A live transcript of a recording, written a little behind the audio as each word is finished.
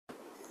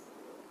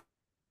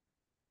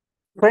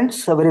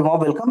Friends, a very warm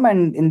welcome.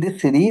 And in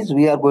this series,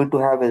 we are going to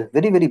have a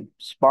very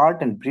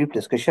smart and brief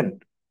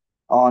discussion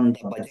on the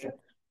budget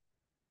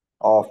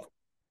of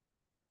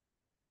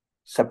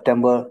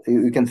September.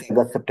 You can say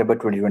that September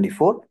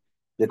 2024,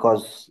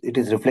 because it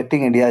is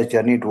reflecting India's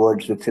journey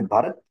towards Viksit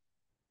Bharat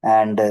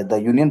and the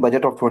Union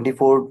Budget of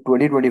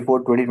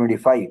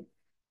 2024-2025.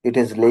 It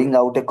is laying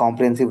out a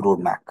comprehensive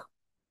roadmap,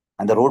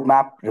 and the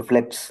roadmap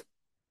reflects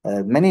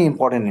many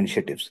important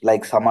initiatives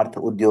like Samarth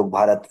Udyog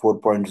Bharat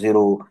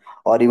 4.0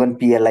 or even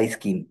PLI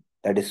scheme,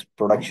 that is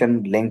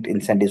Production Linked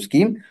Incentive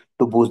Scheme,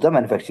 to boost the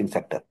manufacturing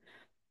sector.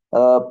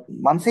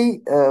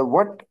 Mansi,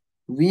 what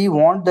we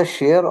want the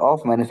share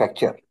of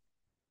manufacture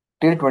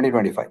till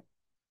 2025?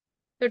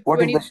 The What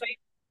is the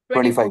 25%?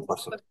 25.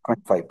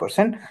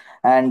 25%.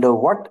 And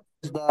what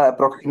is the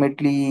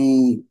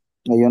approximately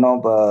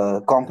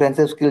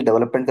comprehensive skill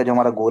development का जो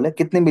हमारा गोल है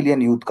कितने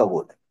million youth का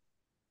गोल है?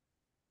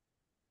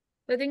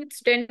 I think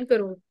it's 10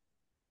 crore.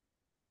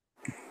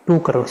 2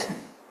 crores.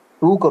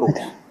 2 crores.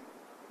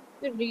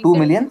 The 2 recent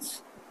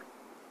millions?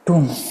 2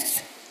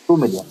 millions. 2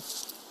 million.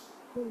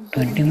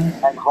 20 million.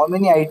 And how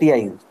many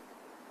ITIs?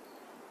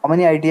 How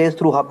many ITIs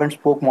through hub and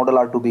spoke model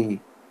are to be,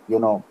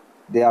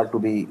 they are to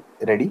be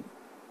ready?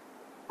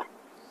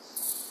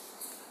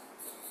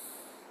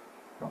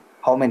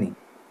 How many?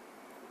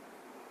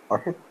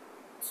 Okay.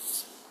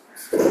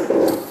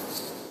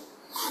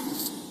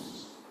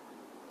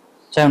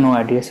 I have no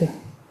idea, sir.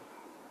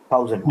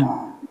 1,000.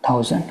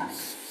 1,000.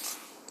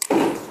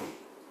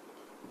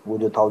 वो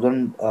जो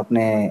 1,000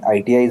 अपने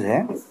ITIs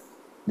हैं,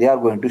 they are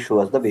going to show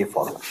us the way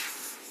forward.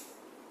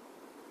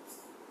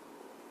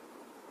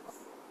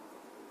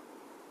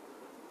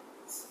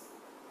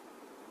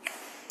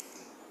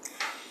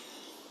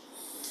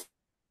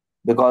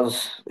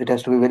 Because it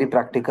has to be very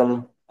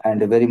practical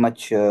and very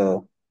much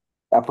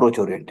approach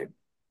oriented.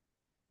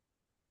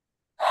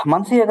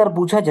 मन से अगर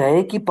पूछा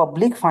जाए कि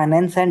public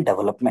finance and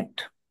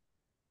development,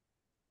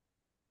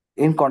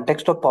 in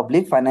context of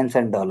public finance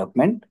and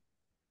development,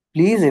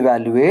 please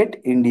evaluate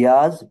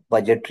India's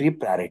budgetary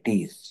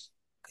priorities.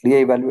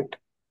 Clear evaluate.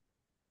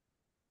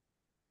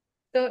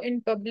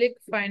 in public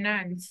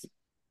finance.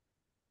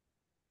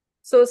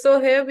 So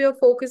here we are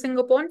focusing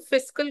upon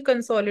fiscal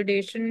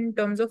consolidation in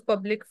terms of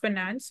public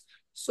finance.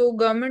 So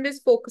government is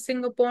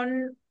focusing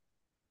upon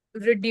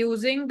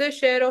reducing the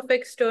share of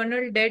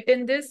external debt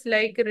in this.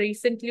 Like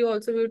recently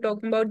also we were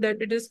talking about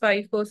that it is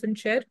 5%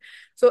 share.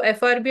 So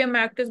FRBM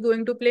Act is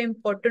going to play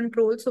important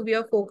role. So we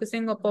are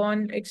focusing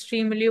upon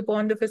extremely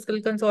upon the fiscal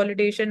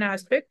consolidation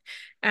aspect,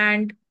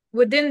 and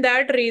within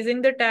that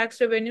raising the tax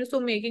revenue, so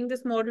making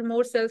this model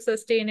more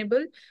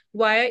self-sustainable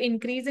via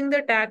increasing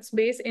the tax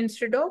base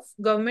instead of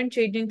government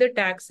changing the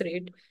tax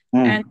rate.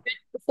 Hmm. And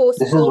force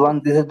This is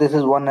one. This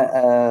is one.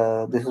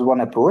 This is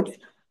one approach.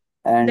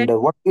 And then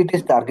what it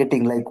is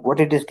targeting, like what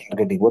it is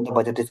targeting, what the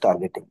budget is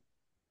targeting.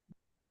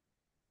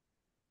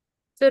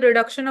 the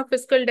reduction of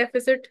fiscal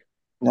deficit.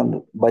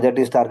 Budget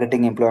is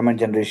targeting employment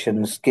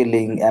generation,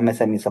 skilling,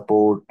 MSME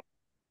support,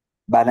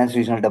 balanced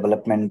regional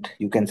development.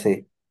 You can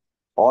say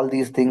all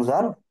these things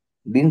are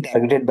being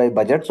targeted by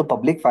budget. So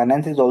public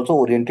finance is also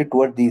oriented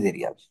toward these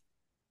areas,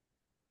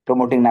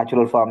 promoting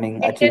natural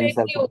farming, achieving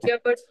Indirectly हो self-sufficiency. गया,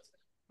 but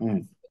Hmm.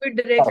 we're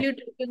Correct. directly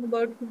talking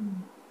about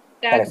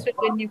tax Correct.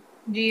 revenue,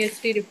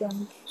 GST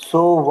reform.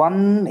 So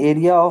one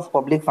area of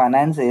public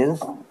finance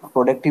is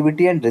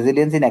productivity and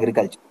resilience in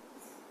agriculture.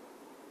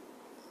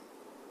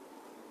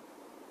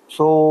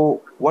 So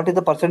what is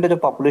the percentage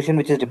of population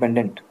which is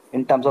dependent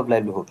in terms of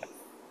livelihood?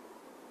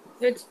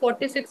 It's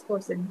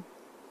 46%.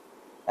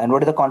 And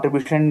what is the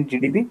contribution in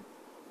GDP?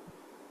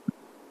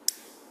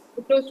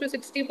 Close to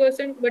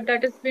 60%, but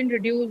that has been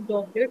reduced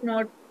of it,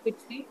 not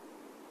 60.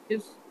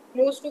 Is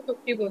close to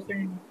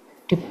 50% now.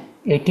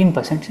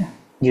 18%, sir.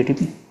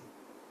 GDP.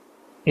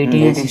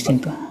 18 and 16.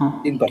 18%. Huh.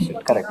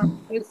 18%, correct.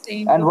 It's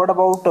saying And what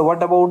about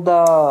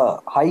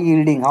the high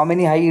yielding? How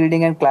many high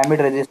yielding and climate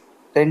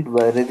resistant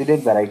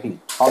resilient varieties?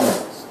 How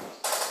many?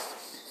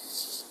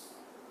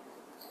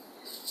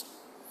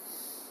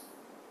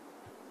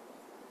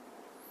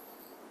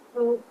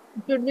 so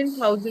it should be in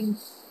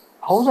thousands.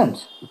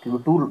 Thousands. It will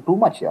be too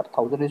much, yeah.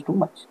 1,000 is too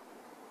much.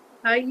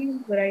 High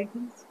yield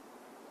varieties.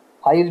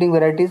 High yielding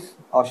varieties,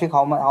 Ashik,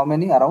 how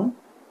many around?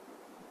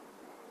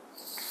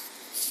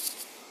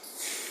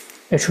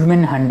 It should be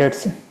in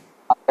hundreds.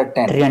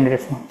 110. 300.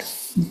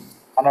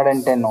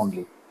 110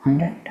 only.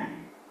 100.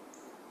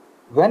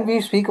 When we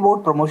speak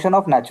about promotion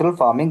of natural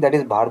farming, that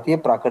is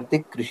Bharatiya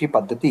Prakritik Krishi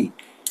Paddhati,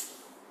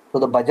 so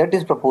the budget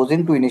is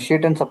proposing to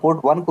initiate and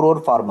support 1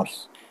 crore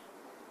farmers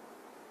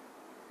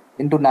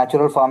into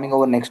natural farming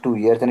over next 2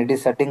 years, and it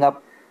is setting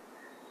up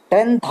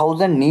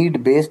 10,000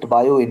 need-based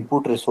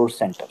bio-input resource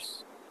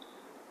centers.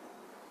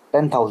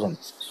 10,000.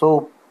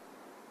 So,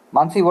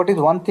 Mansi, what is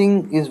one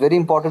thing is very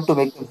important to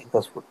make them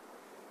successful?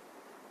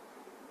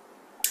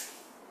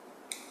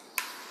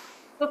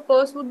 So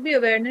first would be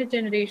awareness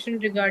generation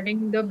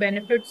regarding the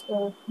benefits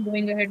of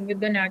going ahead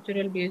with the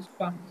natural based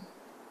farming.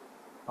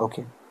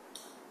 Okay.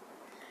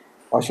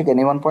 Ashik,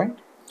 any one point?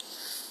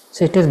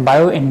 So it is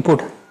bio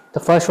input. The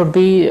first would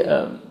be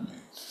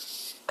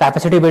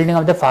capacity building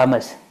of the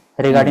farmers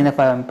regarding the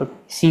farm input,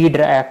 seed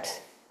acts,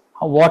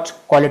 what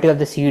quality of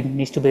the seed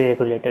needs to be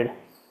regulated,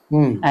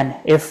 and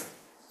if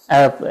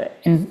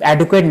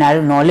adequate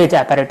knowledge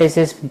apparatus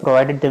is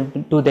provided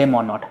to them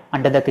or not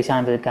under the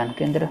Kisan Vigyan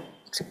Kendra,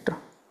 etc.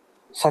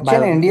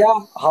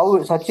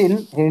 Sachin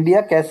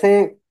India कैसे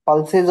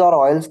pulses और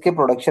oils के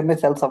production में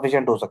self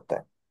sufficient हो सकता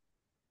है?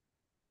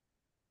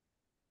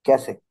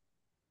 कैसे?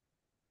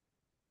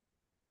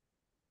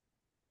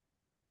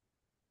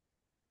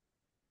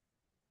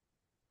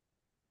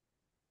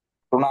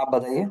 तुम आप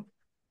बताइए।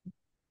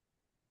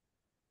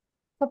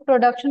 तो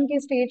प्रोडक्शन की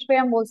स्टेज पे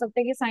हम बोल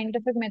सकते हैं कि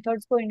साइंटिफिक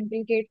मेथड्स को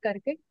इंप्लीकेट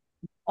करके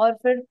और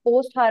फिर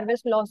पोस्ट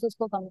हार्वेस्ट लॉसेस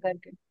को कम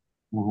करके।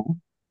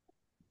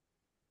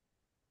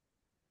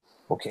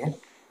 Okay.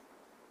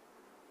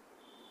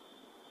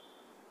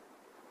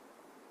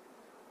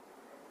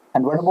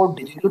 And what about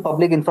digital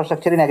public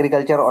infrastructure in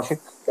agriculture,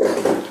 Ashik?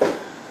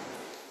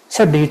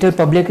 So digital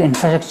public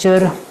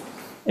infrastructure,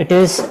 it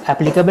is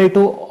applicable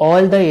to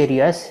all the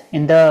areas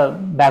in the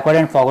backward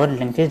and forward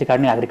linkage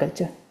regarding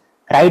agriculture,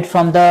 right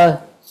from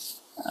the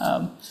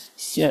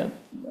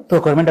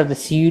procurement of the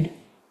seed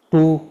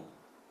to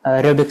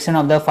reduction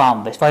of the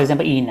farm waste. For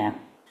example, ENAM,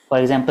 for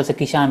example, the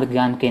Kisan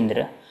Vigyan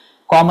Kendra,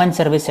 Common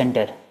Service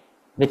Center,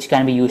 which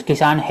can be used,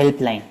 Kisan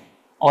Helpline,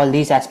 all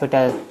these aspects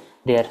are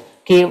there.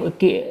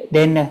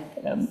 Then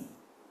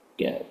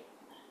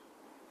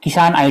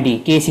Kisan ID,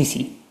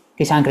 KCC,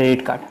 Kisan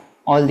Credit Card,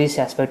 all these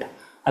aspects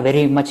are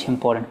very much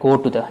important core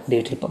to the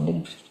digital public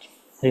infrastructure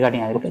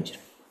regarding agriculture.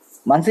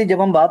 Mansi,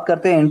 जब हम बात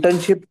करते हैं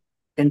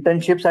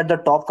internships at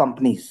the top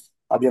companies,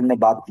 अभी हमने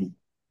बात की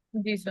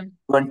जी sir,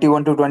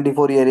 21 to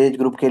 24 year age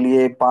group के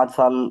लिए 5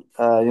 साल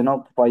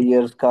 5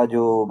 इयर्स का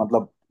जो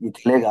मतलब ये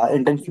चलेगा,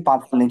 इंटर्नशिप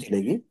 5 साल नहीं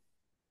चलेगी,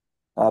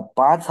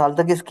 5 साल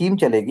तक ये स्कीम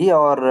चलेगी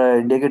और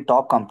इंडिया के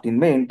टॉप कंपनी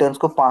में इंटर्न्स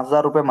को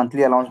 5,000 रुपये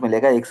मंथली अलाउंस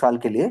मिलेगा 1 साल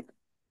के लिए,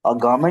 और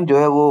गवर्नमेंट जो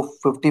है वो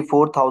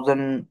 54,000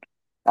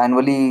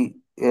 एनुअली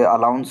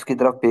अलाउंस की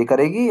तरफ पे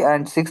करेगी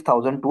एंड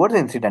 6,000 टूवर्ड्स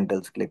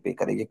इंसिडेंटल्स के लिए पे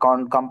करेगी।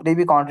 कंपनी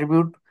भी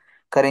कंट्रीब्यूट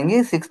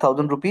करेंगे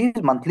 6,000 रुपीज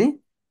मंथली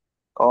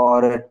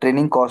और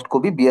ट्रेनिंग कॉस्ट को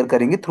भी बियर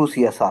करेंगे थ्रू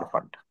CSR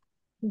फंड।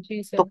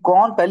 जी तो सर।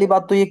 कौन, पहली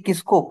बात तो ये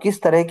किसको,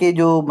 किस तरह के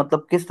जो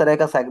मतलब किस तरह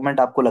का सेगमेंट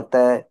आपको लगता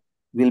है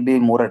will be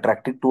more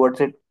attractive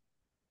towards it?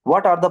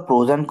 What are the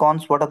pros and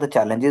cons? What are the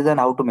challenges and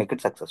how to make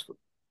it successful?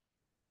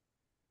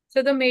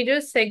 So the major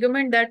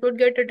segment that would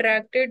get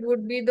attracted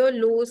would be the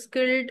low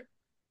skilled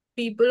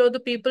people or the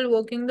people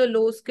working the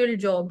low skilled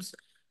jobs.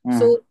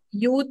 So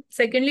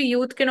secondly,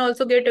 youth can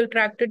also get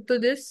attracted to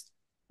this,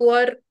 who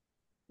are,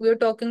 we're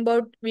talking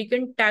about, we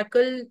can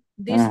tackle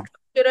the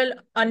structural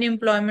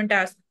unemployment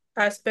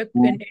aspect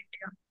in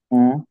India.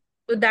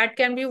 So that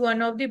can be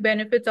one of the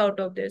benefits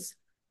out of this.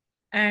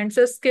 And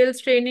so skills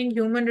training,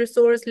 human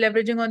resource,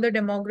 leveraging on the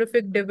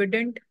demographic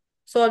dividend,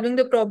 solving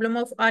the problem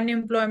of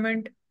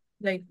unemployment,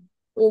 like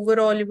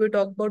overall, if we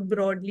talk about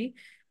broadly.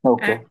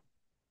 Okay. And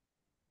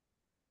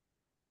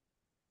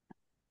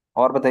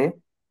और बताइए।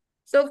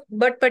 so,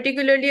 but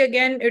particularly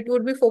again, it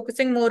would be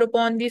focusing more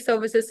upon the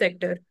services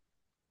sector.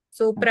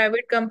 So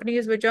private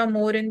companies which are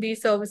more in the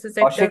services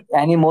sector. Ashik,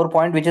 any more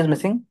point which is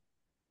missing?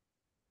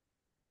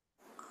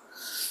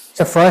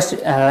 So first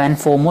and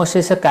foremost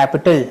is a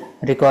capital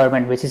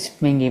requirement which is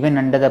being given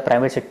under the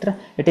private sector.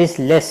 It is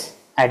less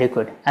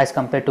adequate as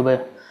compared to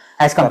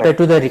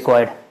the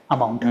required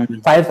amount.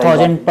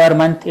 5,000 per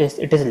month is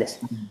less.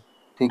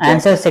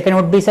 And so second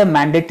would be some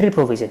mandatory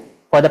provision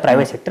for the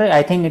private sector.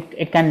 I think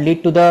it can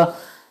lead to the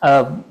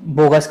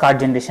bogus card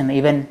generation,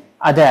 even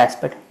other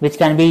aspect which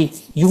can be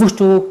used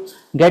to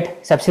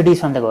get subsidies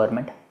from the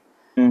government.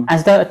 And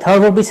the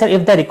third would be, sir,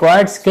 if the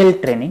required skill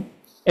training,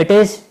 it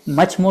is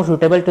much more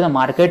suitable to the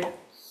market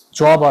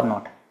job or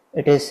not.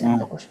 It is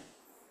the question.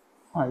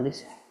 All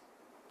this.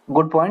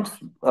 Good points,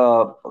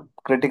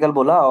 critical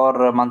बोला,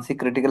 और मानसिक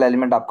critical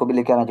element आपको भी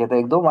लेके आना चाहिए था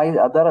एक दो। My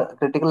other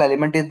critical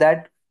element is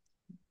that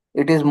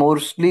it is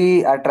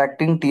mostly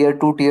attracting tier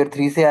 2 tier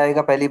 3 से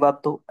आएगा, पहली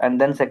बात तो। And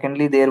then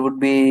secondly there would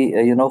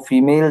be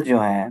females जो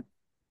हैं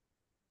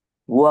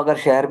वो अगर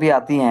शहर भी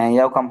आती हैं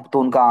या तो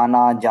उनका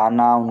आना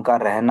जाना, उनका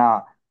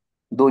रहना,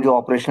 दो जो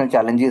ऑपरेशनल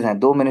चैलेंजेस हैं,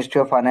 दो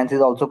ministry of finance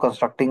is also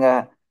constructing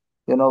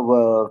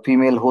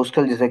female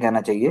hostel जिसे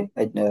कहना चाहिए,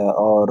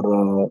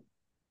 और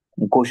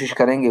कोशिश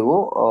करेंगे वो।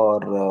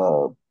 और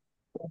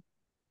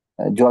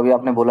जो अभी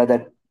आपने बोला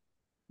that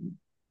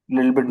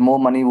little bit more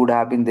money would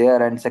have been there,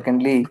 and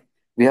secondly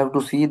we have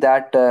to see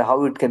that how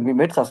it can be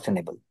made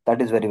sustainable.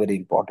 That is very very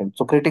important.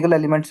 So critical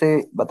element से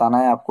बताना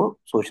है आपको,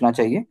 सोचना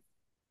चाहिए।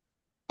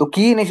 तो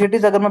की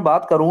इनिशिएटिव्स अगर मैं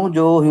बात करूं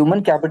जो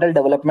ह्यूमन कैपिटल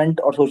डेवलपमेंट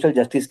और सोशल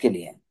जस्टिस के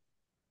लिए हैं,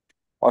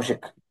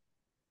 औशिक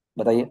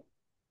बताइए।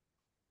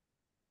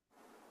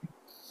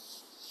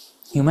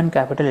 Human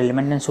capital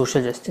element and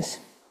social justice.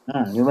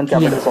 Human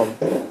capital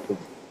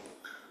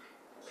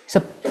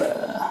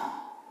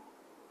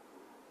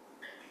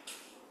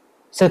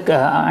So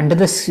under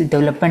the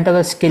development of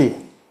a skill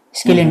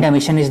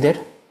intermission is there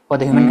for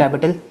the human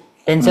capital.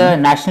 Then the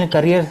national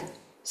career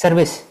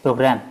service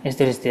program is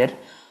there,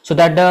 so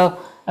that the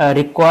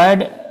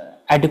required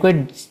adequate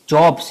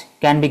jobs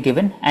can be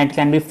given and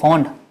can be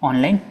found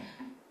online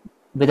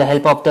with the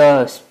help of the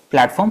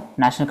platform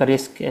National Career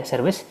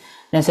Service.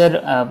 Then sir,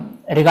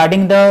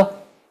 regarding the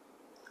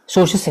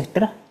social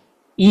sector,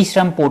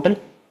 e-Shram portal,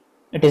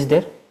 it is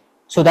there,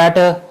 so that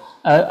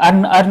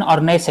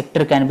unorganized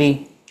sector can be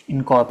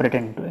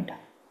incorporated into it.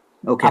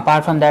 Okay.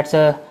 Apart from that,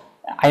 sir,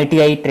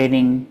 ITI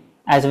training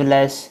as well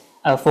as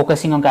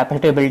focusing on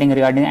capacity building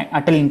regarding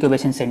Atal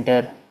Incubation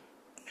Center,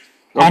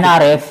 Okay.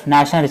 NRF,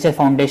 National Research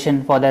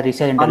Foundation for the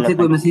Research and कौन से कोई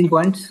Development. Missing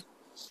points,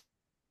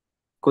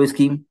 कोई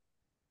scheme?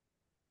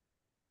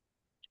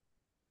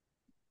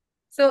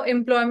 So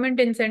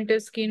employment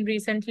incentive scheme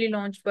recently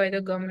launched by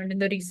the government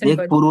in the recent एक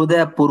budget.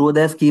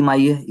 Purvodaya scheme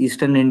आई है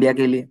eastern India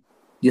के लिए,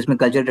 जिसमें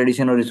culture,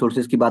 tradition और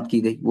रिसोर्सेज की बात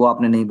की गई, वो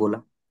आपने नहीं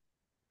बोला।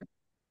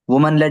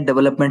 वुमेन लेड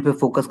डेवलपमेंट पे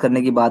फोकस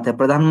करने की बात है।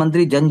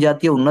 प्रधानमंत्री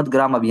जनजातीय उन्नत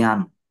ग्राम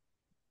अभियान,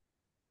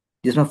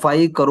 जिसमें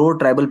 5 करोड़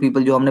ट्राइबल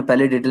पीपल, जो हमने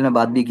पहले डिटेल में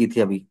बात भी की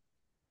थी अभी।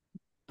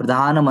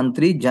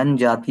 प्रधानमंत्री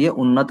जनजातीय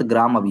उन्नत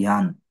ग्राम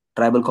अभियान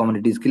ट्राइबल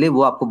कम्युनिटीज के लिए,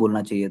 वो आपको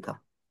बोलना चाहिए था।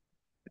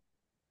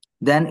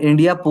 Then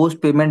India post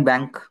payment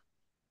bank,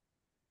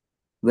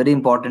 very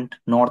important,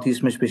 north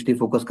east में स्पेशली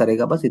फोकस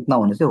करेगा, बस इतना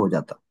होने से हो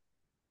जाता।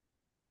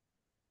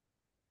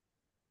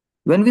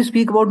 When we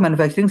speak about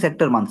manufacturing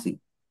sector, Mansi,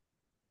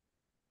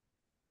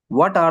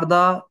 what are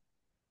the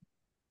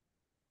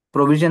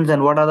provisions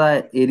and what are the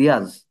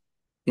areas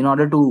in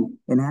order to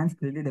enhance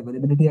credit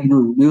availability and to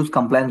reduce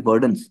compliance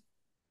burdens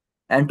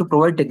and to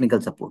provide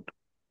technical support?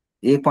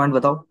 एक point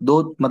बताओ,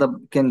 दो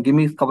मतलब, can give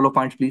me couple of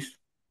points please.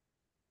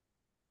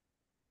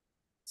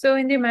 So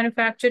in the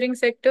manufacturing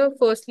sector,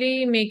 firstly,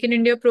 Make in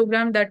India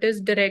program that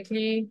is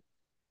directly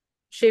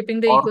shaping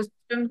the और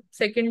ecosystem.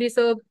 Secondly,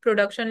 sir,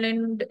 production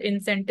linked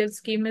incentive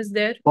scheme is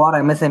there. for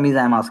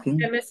MSMEs I am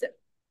asking. MS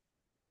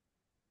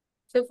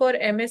So for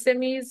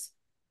MSMEs,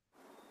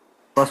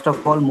 First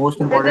of all, most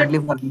there's a importantly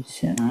for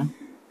Sure. so हाँ,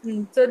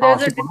 there's a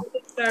आशीष बोलो।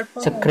 digital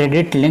platform. So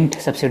credit linked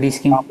subsidy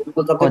scheme हाँ,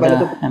 उनको सबसे for पहले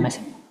the तो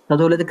MSME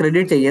सबसे पहले तो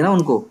क्रेडिट चाहिए ना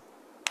उनको,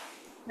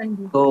 हाँ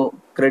जी। तो with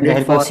the credit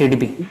help of for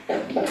CDB.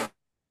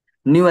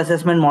 New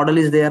assessment model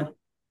is there,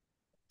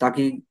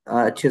 ताकि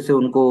अच्छे से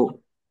उनको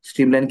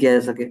स्ट्रीमलाइन किया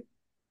जा सके।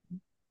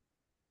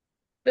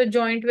 The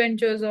joint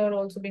ventures are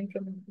also being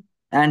promoted.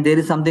 And there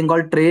is something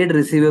called trade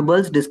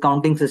receivables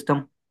discounting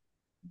system,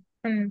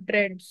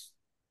 Trades.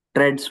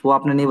 Trades, वो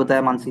आपने नहीं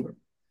बताया मानसी,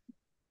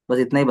 बस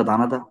इतना ही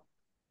बताना था।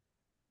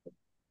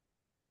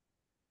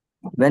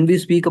 When we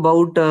speak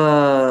about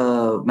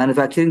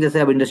manufacturing, जैसे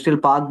अब इंडस्ट्रियल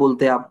पार्क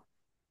बोलते हैं आप,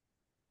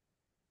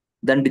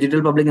 then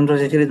digital public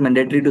infrastructure is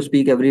mandatory to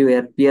speak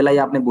everywhere, PLI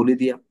आपने बोल ही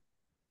दिया।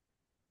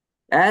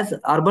 As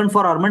urban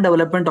for urban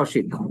development और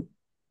ship,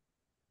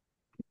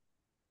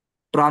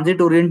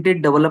 transit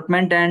oriented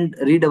development and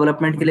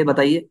redevelopment के लिए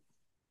बताइए।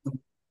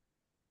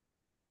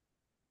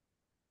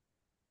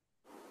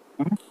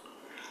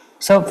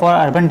 So for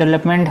urban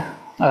development,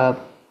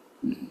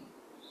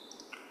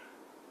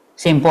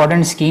 some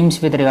important schemes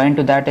with regarding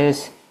to that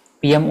is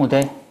PM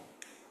Uday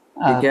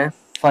ठीक है,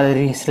 for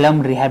the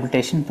slum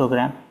rehabilitation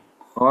program.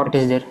 और It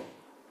is there.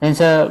 Then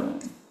sir,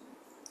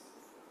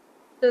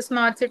 The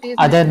smart cities.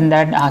 other than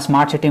that,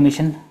 smart city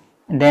mission.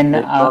 Then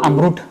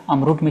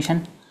Amrut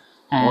mission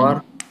और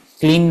and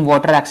clean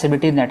water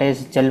accessibility, that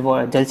is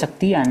Jal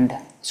Shakti and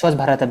Swachh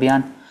Bharat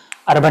Abhiyan.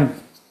 Urban,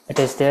 it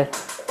is there.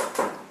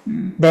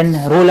 Then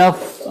role of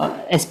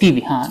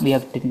SPV, we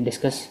have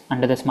discussed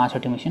under the smart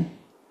city mission.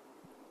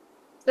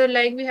 So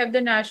like we have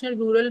the national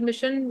rural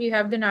mission, we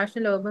have the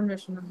national urban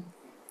mission.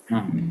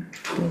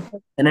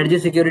 Energy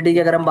security की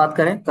अगर हम बात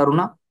करें,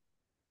 करुणा,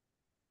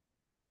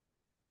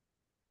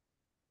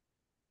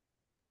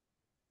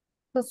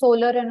 So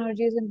solar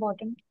energy is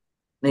important.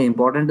 नहीं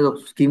important, तो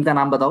scheme का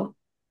नाम बताओ।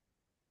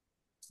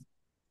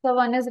 So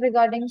one is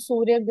regarding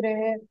Surya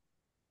Grah,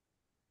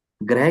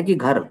 ग्रह की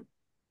घर,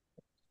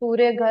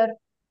 Surya Ghar,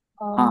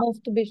 हाँ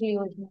मुफ्त बिजली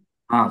योजना.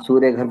 हाँ,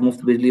 सूर्य घर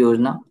मुफ्त बिजली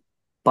योजना,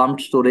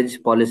 pumped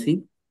storage policy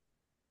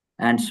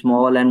and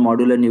small and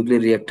modular nuclear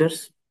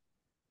reactors.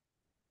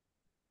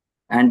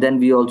 And then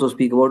we also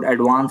speak about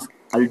advanced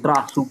ultra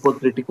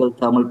supercritical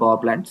thermal power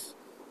plants.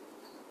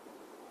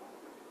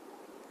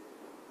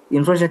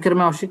 Infrastructure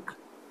में आशिक,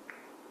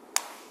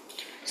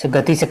 So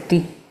Gati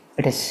Shakti,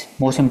 it is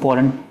most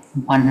important,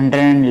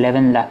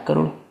 111 lakh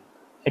crore.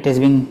 It is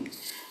being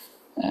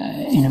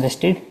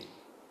invested.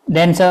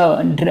 Then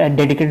sir,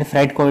 dedicated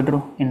freight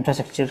corridor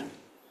infrastructure.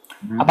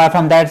 Apart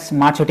from that,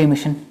 smart city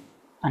mission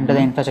under the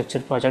infrastructure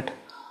project.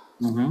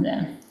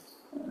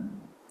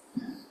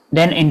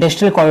 Then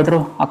industrial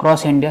corridor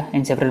across India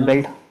in several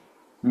belt.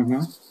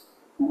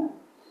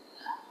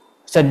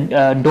 So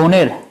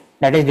Doner,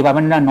 that is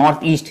Department of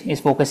Northeast, is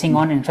focusing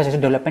on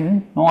infrastructure development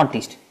in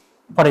Northeast.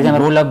 For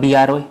example, role of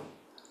BRO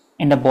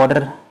in the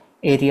border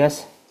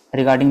areas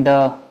regarding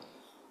the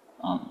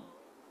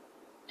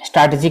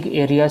strategic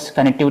areas,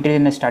 connectivity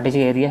in the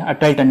strategic area,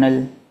 Atal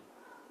Tunnel,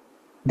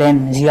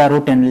 then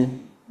ZRO Tunnel,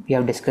 we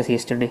have discussed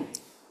yesterday.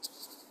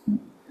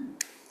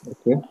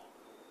 okay,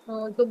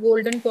 So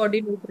golden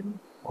coordinator.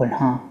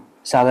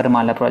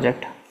 Sagarmala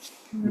project.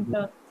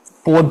 Mm-hmm.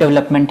 Port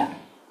development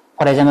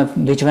for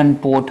example, which one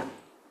port,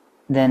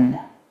 then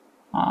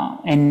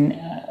in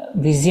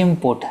Vizim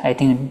port, I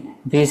think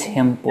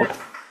Vizim port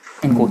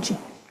in Kochi.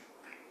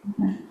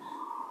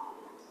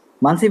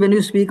 Mansi, when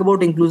you speak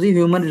about inclusive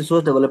human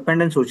resource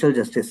development and social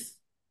justice,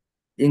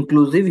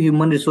 inclusive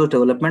human resource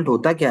development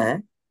होता क्या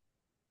है?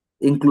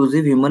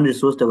 Inclusive human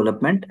resource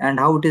development and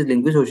how it is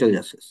linked with social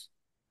justice.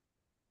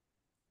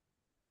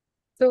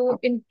 So,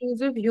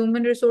 inclusive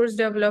human resource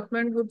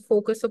development would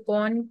focus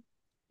upon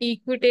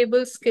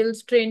equitable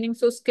skills training.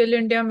 So, Skill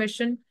India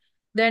mission,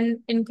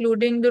 then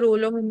including the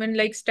role of women,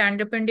 like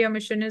Stand Up India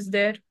mission is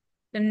there.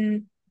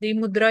 Then the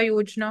Mudra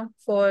Yojana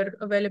for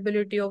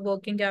availability of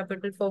working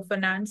capital for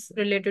finance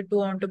related to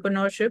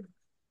entrepreneurship.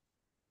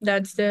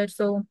 That's there.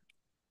 So,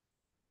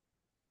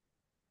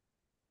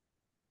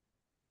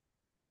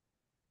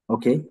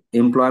 Okay.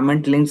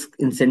 Employment links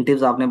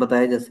incentives आपने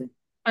बताया जैसे.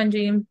 हाँ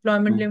जी,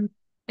 employment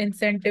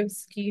incentive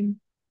scheme.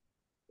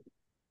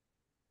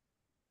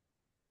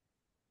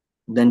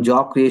 Then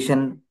job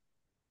creation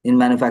in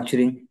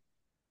manufacturing,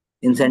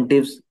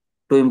 incentives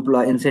to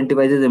employ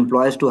incentivizes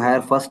employers to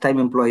hire first time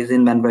employees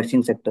in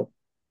manufacturing sector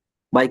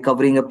by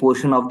covering a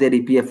portion of their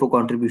EPFO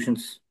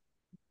contributions.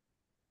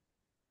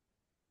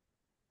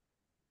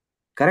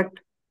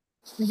 Correct?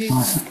 Ji.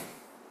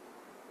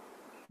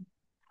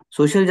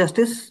 Social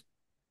justice.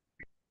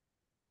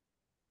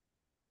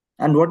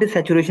 And what is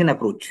saturation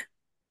approach?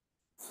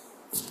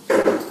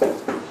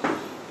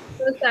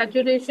 The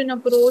saturation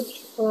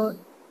approach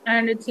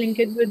and its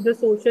linkage with the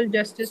social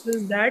justice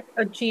is that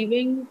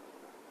achieving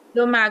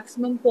the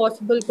maximum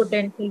possible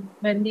potential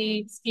when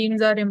the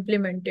schemes are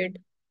implemented.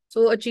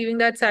 So achieving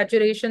that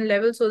saturation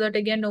level so that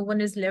again no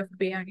one is left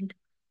behind.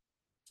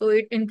 So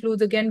it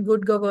includes again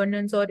good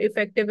governance or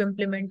effective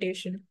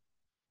implementation.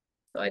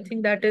 So I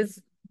think that is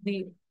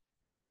the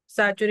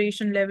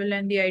saturation level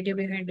and the idea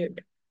behind it.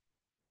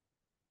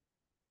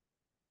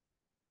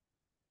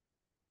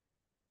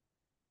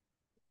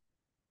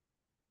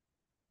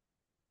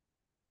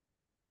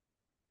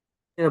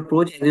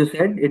 Approach, as you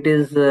said, it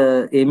is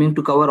aiming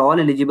to cover all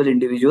eligible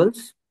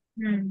individuals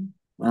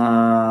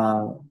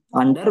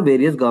under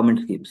various government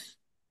schemes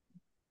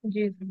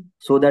ji.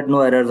 so that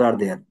no errors are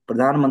there.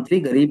 प्रधानमंत्री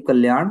गरीब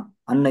कल्याण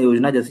अन्न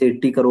योजना जैसे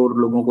 80 करोड़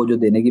लोगों को जो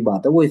देने की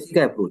बात है वो इसी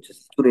का अप्रोच है.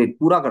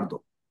 पूरा कर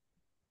दो.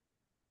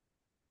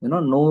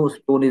 No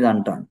stone is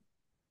unturned.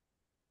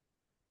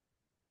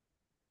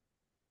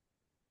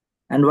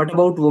 And what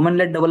about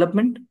women-led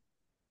development?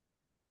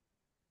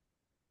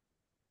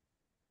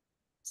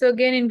 So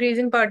again,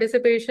 increasing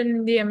participation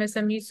in the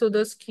MSME, so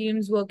the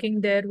schemes working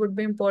there would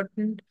be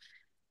important.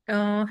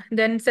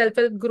 Then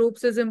self-help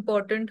groups is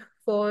important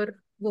for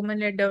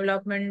women-led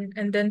development.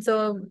 And then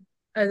so,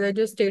 as I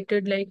just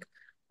stated, like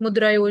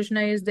Mudra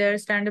Yojana is there,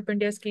 Stand Up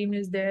India scheme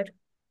is there.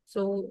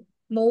 So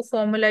more Okay.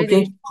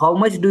 formalization. How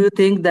much do you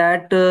think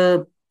that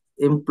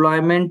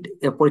employment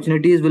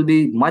opportunities will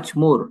be much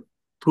more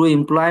through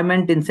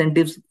employment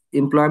incentives,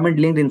 employment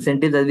linked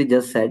incentives, as we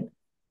just said?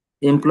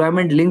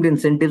 Employment linked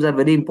incentives are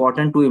very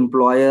important to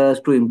employers,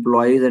 to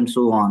employees, and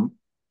so on.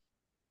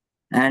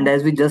 And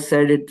as we just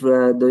said, it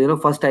the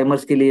first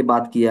timers के लिए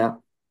बात किया.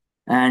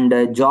 And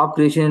job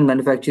creation in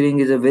manufacturing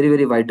is a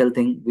very vital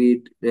thing.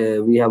 We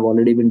have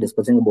already been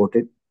discussing about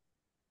it.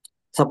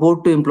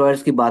 Support to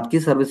employers की बात की,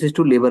 services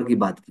to labor की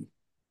बात की.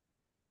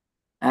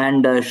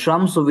 एंड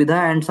श्रम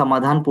सुविधा एंड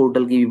समाधान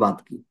पोर्टल की भी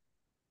बात की.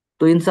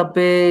 तो इन सब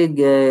पे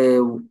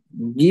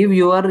गिव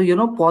योर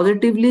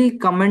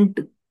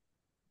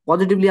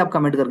पॉजिटिवली आप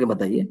कमेंट करके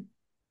बताइए.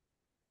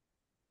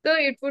 So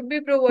it would be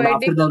And after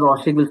providing that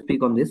Raushik will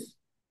speak on this.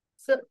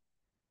 so,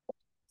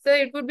 so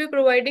it would be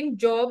providing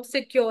job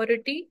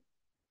security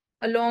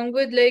along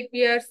with like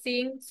we are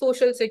seeing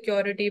social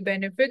security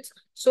benefits.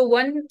 So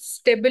one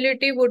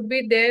stability would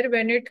be there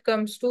when it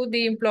comes to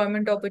the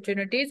employment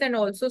opportunities, and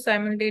also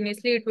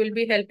simultaneously it will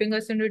be helping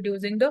us in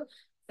reducing the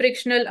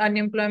frictional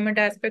unemployment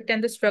aspect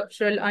and the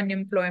structural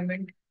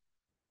unemployment.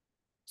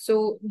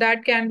 So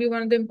that can be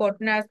one of the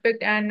important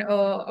aspect. And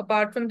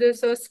apart from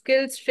this,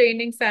 skills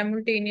training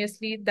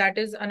simultaneously, that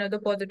is another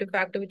positive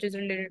factor which is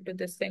related to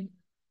this thing.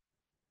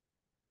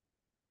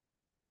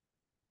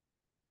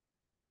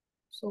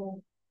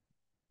 So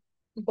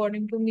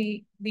according to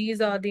me, these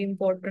are the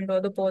important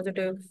or the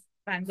positive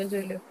angles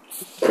related.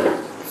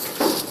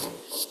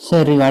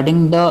 So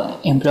regarding the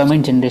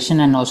employment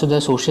generation and also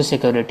the social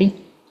security,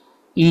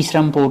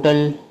 e-Shram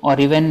portal or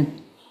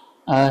even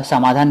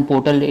Samadhan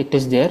portal, it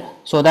is there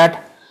so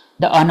that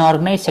the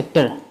unorganized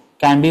sector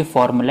can be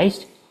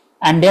formalized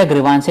and their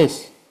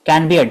grievances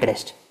can be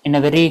addressed in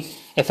a very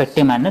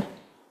effective manner.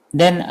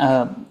 Then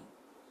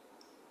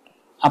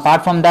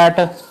apart from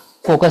that,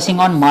 focusing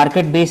on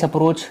market-based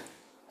approach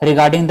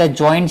regarding the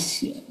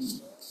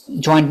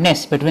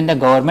jointness between the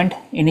government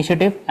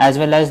initiative as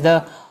well as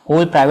the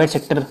whole private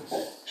sector,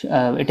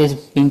 it is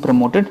being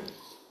promoted.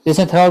 This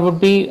third would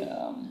be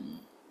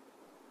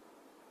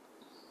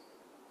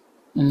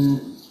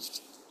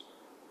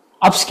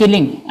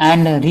upskilling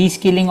and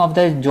reskilling of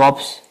the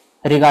jobs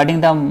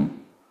regarding the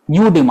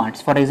new demands.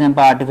 For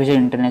example, artificial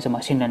intelligence,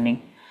 machine learning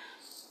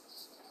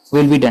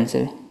will be done,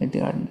 sir, with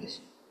regard to this.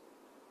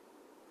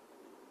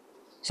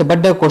 So,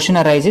 but the question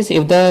arises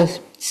if the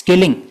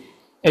skilling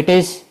it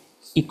is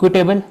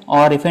equitable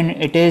or if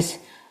it is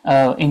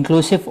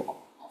inclusive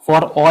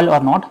for all or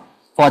not.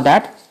 For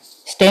that,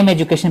 STEM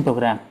education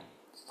program,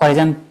 for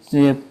example,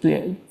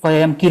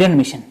 Kiran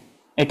Mission,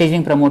 it is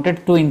being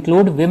promoted to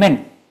include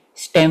women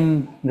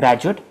STEM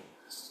graduate.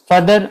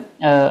 Further,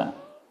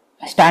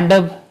 Stand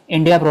Up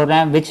India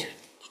program, which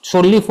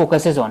solely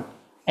focuses on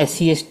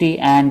SC/ST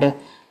and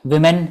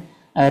women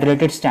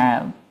related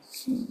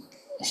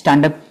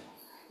stand up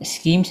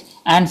schemes.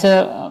 And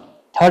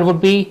third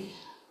would be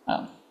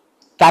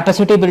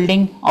capacity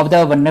building of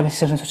the vulnerable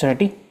section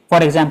society.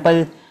 For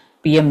example,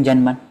 PM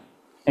Janman,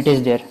 it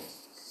is there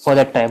for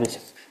the tribal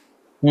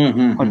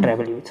or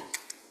tribal youth.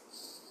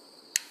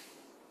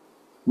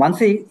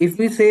 Mansi, if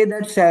we say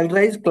that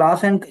salarized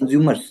class and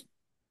consumers,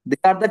 they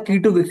are the key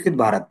to Viksit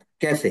Bharat.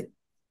 कैसे?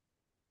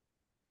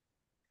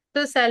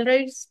 The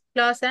salaried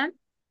class and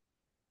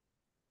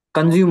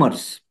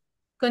Consumers,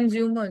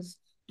 consumers.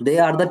 they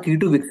are the key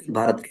to Viksit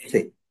Bharat.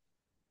 कैसे?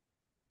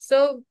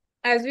 So,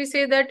 as we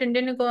say that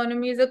Indian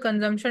economy is a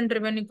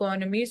consumption-driven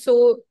economy,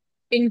 so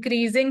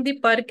increasing the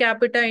per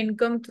capita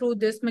income through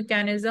this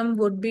mechanism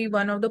would be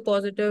one of the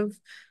positive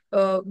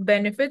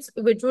benefits,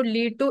 which would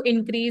lead to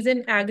increase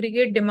in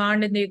aggregate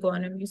demand in the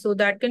economy. So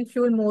that can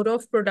fuel more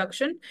of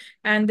production,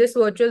 and this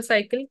virtual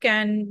cycle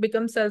can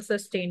become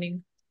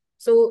self-sustaining.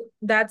 So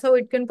that's how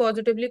it can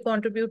positively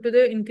contribute to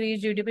the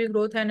increased GDP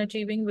growth and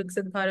achieving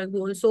Viksit Bharat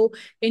goals. So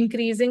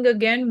increasing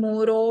again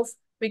more of,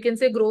 we can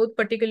say, growth,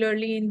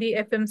 particularly in the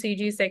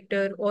FMCG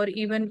sector or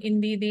even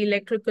in the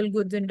electrical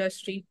goods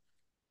industry.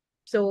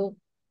 So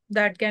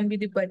that can be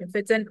the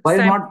benefits. And Why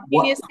not?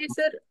 simultaneously,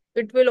 sir,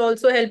 it will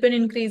also help in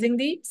increasing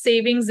the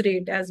savings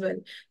rate as well.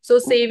 So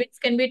savings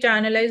can be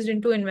channelized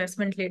into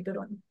investment later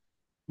on.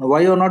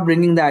 Why you're not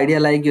bringing the idea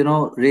like,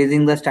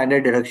 raising the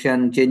standard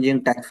deduction,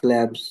 changing tax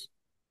slabs?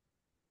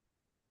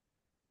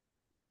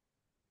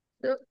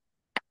 So,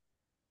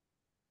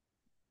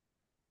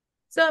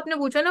 sir आपने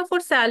पूछा ना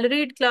for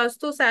salaried class,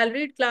 तो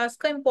salaried class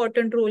का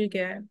important role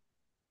क्या है?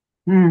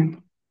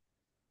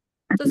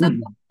 तो sir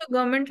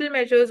governmental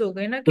measures हो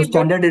गए ना तो कि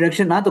स्टैंडर्ड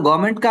डिडक्शन ना, तो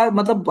गवर्नमेंट का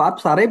मतलब आप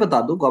सारा ही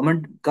बता दो,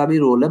 गवर्नमेंट का भी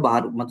रोल है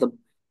बाहर, मतलब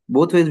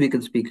both ways we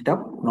can speak it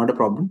up, not a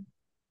problem.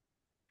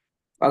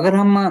 अगर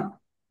हम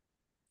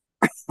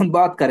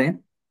बात करें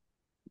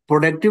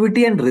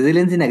productivity and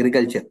resilience in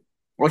agriculture,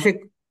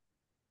 Kaushik,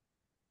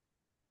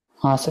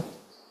 हाँ sir.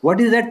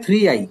 What is that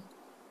 3I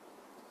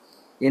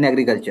in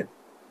agriculture?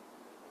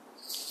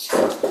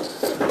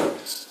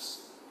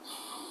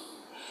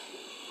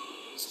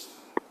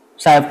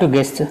 So I have to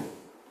guess the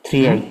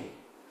 3I.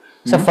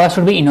 So first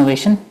would be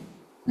innovation,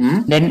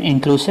 then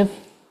inclusive,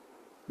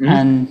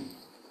 and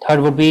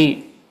third would be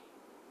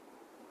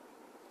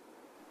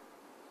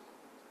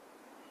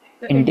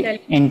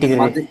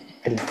integrated.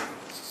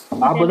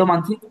 आप बोलो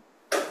Mansi.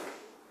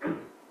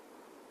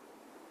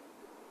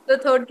 The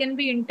third can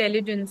be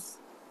intelligence.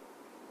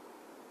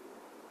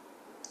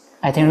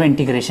 I think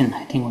integration.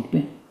 I think would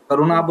be.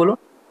 करुणा आप बोलो.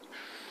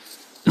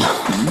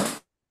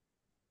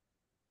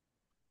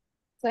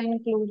 So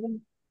inclusion.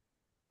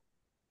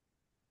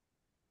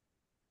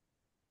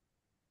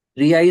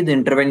 3I is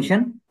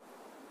intervention,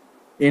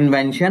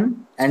 invention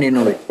and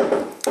innovation.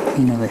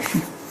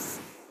 Innovation.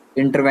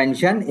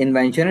 Intervention,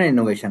 invention and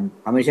innovation,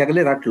 हमेशा के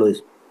लिए रट लो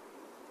इस.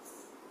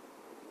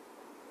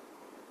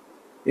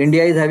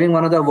 India is having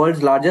one of the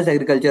world's largest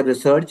agriculture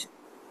research,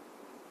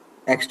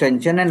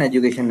 extension and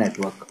education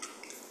network,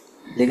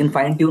 लेकिन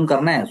fine tune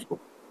करना है उसको.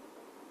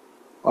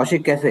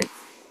 कौशिक कैसे?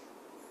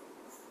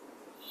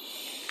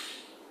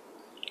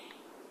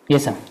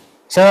 Yes, sir.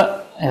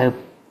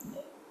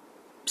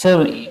 So,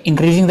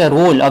 increasing the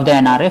role of the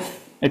NRF,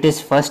 it is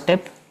first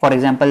step. For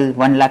example,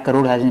 1 lakh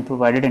crore has been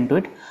provided into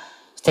it.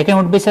 Second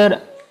would be,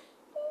 sir,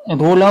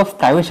 role of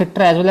private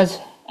sector as well as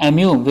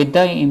MU with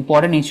the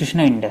important institution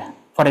in India.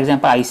 For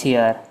example,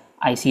 ICR,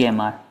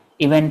 ICMR,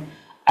 even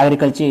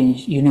Agriculture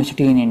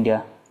University in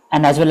India,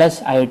 and as well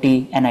as IIT,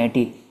 NIT,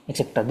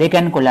 etc. They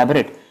can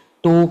collaborate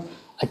to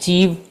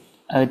achieve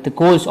the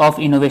goals of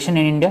innovation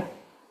in India.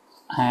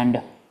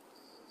 And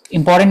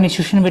important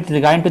institution with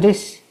regard to this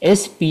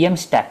is PM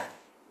STAC,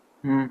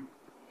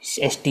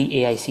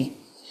 STAIC,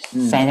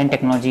 Science and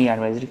Technology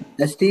Advisory.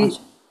 STACK,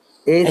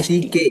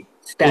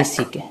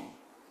 STAC.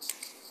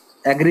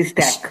 Agri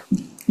Stack.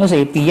 No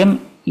sir, PM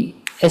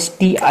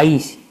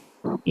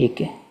STIAK.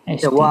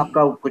 वो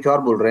आपका कुछ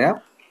और बोल रहे हैं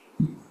आप.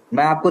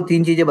 मैं आपको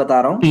 3 चीजें बता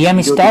रहा हूँ.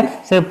 PM STAC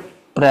sir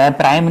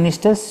prime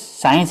minister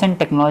science and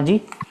technology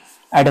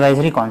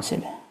advisory council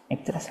है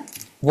एक तरह से.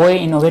 वो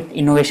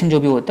इनोवेशन जो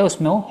भी होता है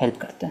उसमें वो हेल्प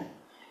करते हैं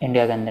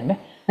इंडिया के अंदर में.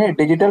 नहीं,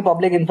 डिजिटल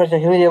पब्लिक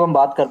इंफ्रास्ट्रक्चर जब हम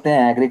बात करते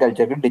हैं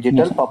एग्रीकल्चर की,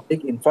 digital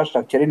public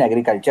infrastructure in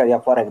agriculture या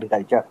फॉर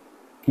एग्रीकल्चर,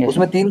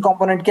 उसमें 3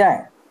 कंपोनेंट क्या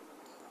है?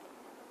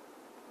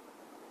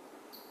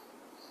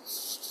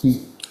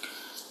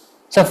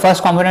 So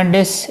first component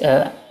is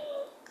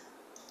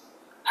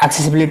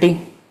accessibility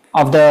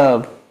of the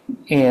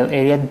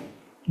area.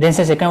 Then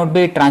the second would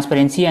be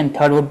transparency and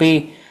third would be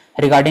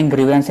regarding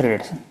grievance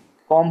redressal.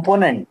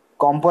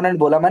 Component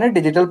बोला मैंने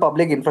digital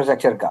public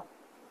infrastructure का.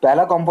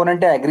 पहला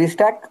component है agri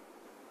stack,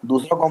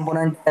 दूसरा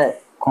component है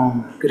कौन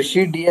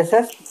कृषि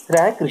डीएसएस,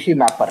 तीसरा है कृषि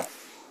मैपर।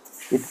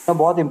 ये तीनों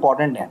बहुत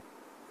इंपॉर्टेंट है।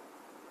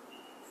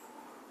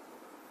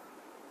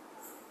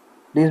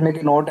 Please make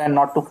a note and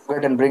not to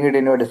forget and bring it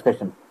in your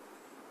discussion.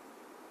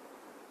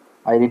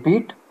 I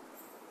repeat,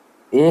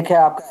 एक है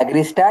आपका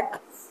एग्री स्टैक,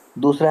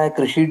 दूसरा है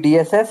कृषि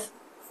डीएसएस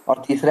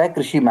और तीसरा है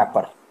कृषि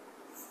मैपर।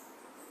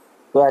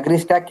 तो एग्री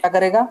स्टैक क्या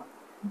करेगा?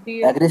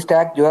 DS एग्री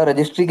स्टैक जो है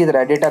रजिस्ट्री की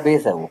तरह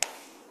डेटाबेस है वो।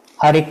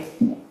 हर एक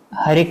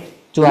हर एक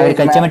जो विलेज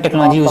एग्रीकल्चर मैप, में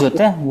टेक्नोलॉजी यूज सब कुछ।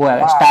 होता है वो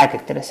हाँ, स्टैक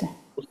एक तरह से।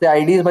 उससे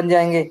आईडीज बन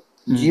जाएंगे,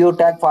 जियो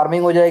टैग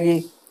फार्मिंग हो जाएगी,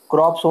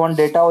 क्रॉप्स ओन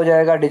डेटा हो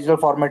जाएगा डिजिटल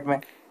फॉर्मेट में।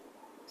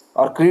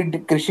 और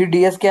कृषि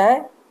डीएस क्या है?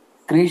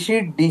 कृषि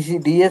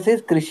डीएस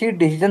इज कृषि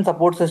डिसीजन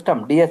सपोर्ट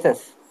सिस्टम,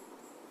 डीएसएस।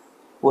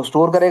 वो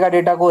स्टोर करेगा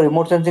डेटा को,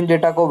 रिमोट सेंसिंग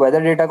डेटा को,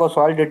 वेदर डेटा को,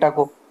 सॉइल डेटा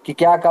को, कि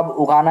क्या कब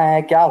उगाना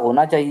है, क्या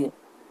होना चाहिए।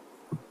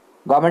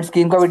 गवर्नमेंट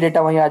स्कीम का भी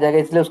डेटा वहीं आ जाएगा,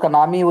 इसलिए उसका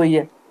नाम ही वही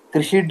है,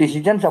 कृषि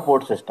डिसीजन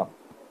सपोर्ट सिस्टम।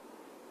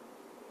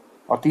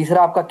 और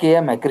तीसरा आपका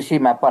केएम है, कृषि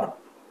मैपर।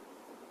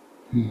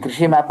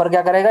 कृषि मैपर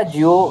क्या करेगा?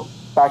 जियो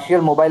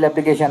स्पैशियल मोबाइल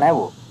एप्लीकेशन है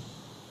वो,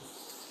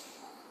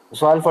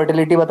 सॉइल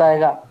फर्टिलिटी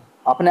बताएगा।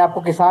 अपने आप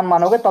को किसान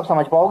मानोगे तब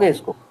समझ पाओगे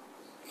इसको,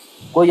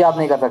 कोई याद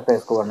नहीं कर सकता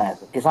इसको, वरना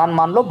ऐसे किसान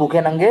मान लो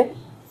भूखे नंगे,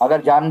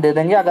 अगर जान दे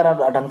देंगे,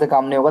 अगर ढंग से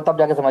काम नहीं होगा तब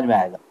जाके समझ में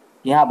आएगा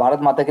कि हाँ भारत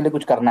माता के लिए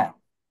कुछ करना है।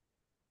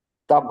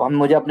 तब हम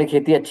मुझे अपनी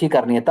खेती अच्छी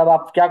करनी है, तब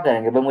आप क्या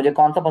करेंगे भाई, मुझे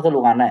कौन सा फसल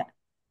उगाना है,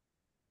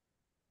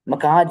 मैं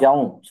कहाँ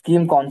जाऊं,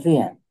 स्कीम कौन सी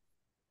है।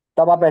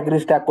 तब आप एग्री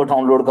स्टैक को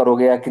डाउनलोड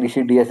करोगे या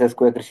कृषि डीएसएस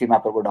को या कृषि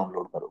मैपर को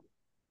डाउनलोड करोगे।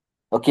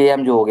 और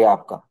केएम जो हो गया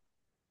आपका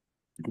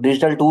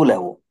डिजिटल टूल है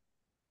वो,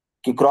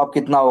 कि क्रॉप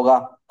कितना होगा,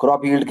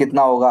 क्रॉप यील्ड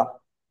कितना होगा।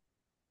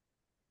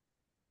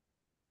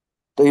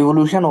 तो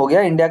इवोल्यूशन हो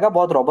गया इंडिया का,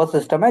 बहुत रॉबस्ट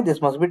सिस्टम है,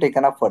 this must be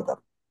taken up further.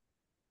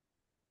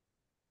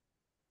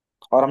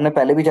 और हमने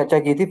पहले भी चर्चा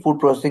की थी फूड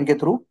प्रोसेसिंग के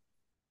थ्रू,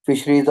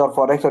 फिशरीज और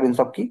फॉरेक्स और इन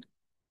सब की।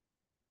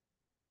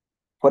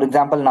 फॉर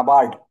एग्जाम्पल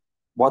नाबार्ड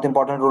बहुत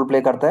इंपॉर्टेंट रोल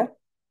प्ले करता है,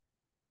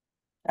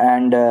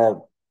 and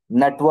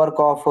network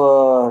of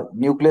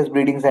nucleus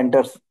breeding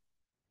centres.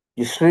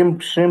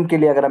 Shrimp, shrimp के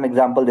लिए अगर हम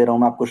एग्जांपल दे रहा हूं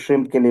मैं आपको,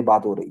 श्रिम्प के लिए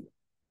बात हो रही है।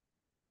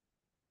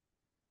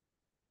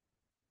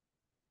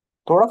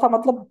 थोड़ा सा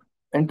मतलब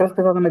इंटरेस्ट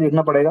के साथ हमें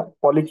देखना पड़ेगा।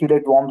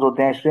 पॉलीचीलेट वॉर्म्स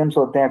होते हैं, श्रिम्प्स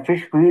होते हैं,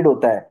 फिश फीड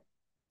होता है,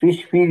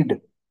 फिश फीड।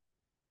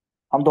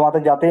 हम तो वहां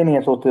तक जाते ही नहीं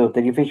है, सोचते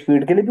होते कि फिश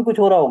फीड के लिए भी कुछ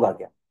हो रहा होगा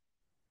क्या।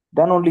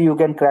 Then only you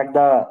can crack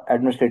the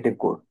administrative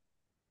code.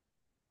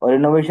 और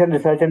इनोवेशन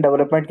रिसर्च एंड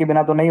डेवलपमेंट के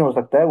बिना तो नहीं हो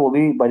सकता है, वो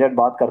भी बजट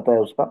बात करता है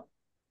उसका।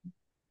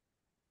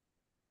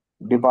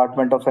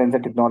 Department of science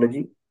and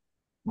technology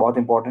बहुत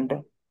इंपॉर्टेंट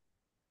है।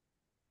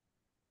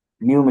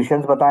 न्यू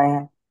मिशंस बताए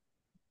हैं।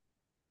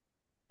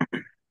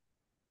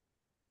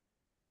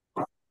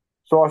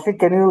 सो Ashik,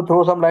 can you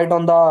throw some light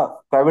on the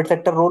private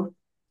sector role?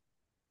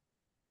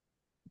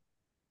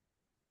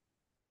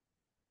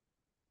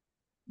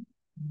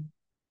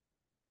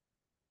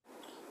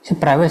 So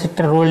private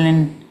sector role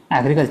in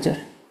agriculture.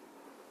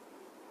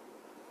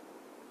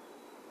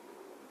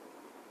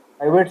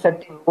 Private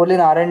sector role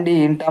in R&D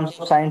in terms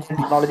of science and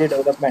technology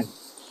development,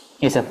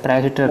 Yes sir,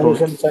 private sector role.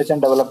 innovation research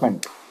and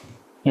development.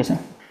 Yes sir.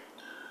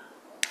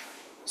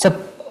 So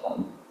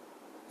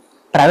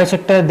private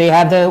sector, they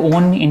have their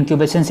own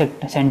incubation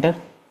center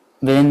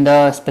within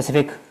the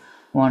specific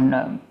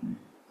one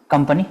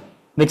company,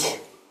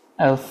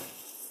 uh,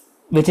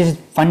 which is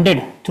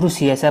funded through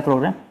CSR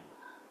program.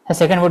 The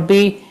second would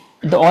be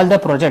all the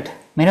project,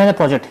 many of the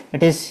project,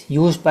 it is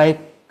used by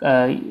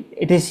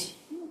it is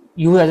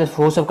used as a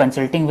source of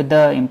consulting with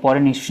the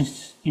important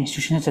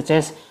institutions such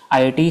as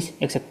IITs,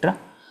 etc.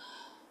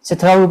 So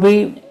third would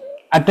be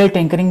adult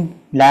tinkering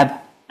lab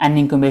and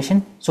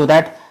incubation, so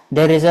that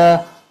there is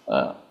a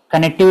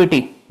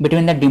connectivity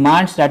between the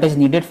demands that is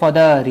needed for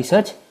the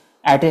research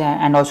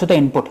and also the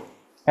input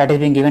that is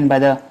being given by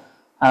the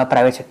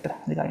private sector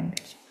regarding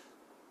this.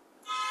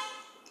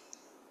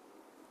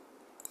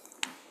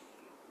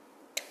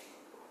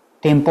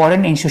 The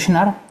important institutions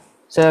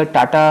are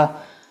Tata,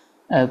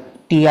 uh,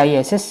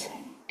 TISS,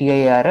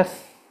 TIRF.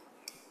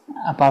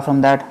 Apart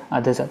from that,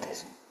 others are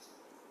this.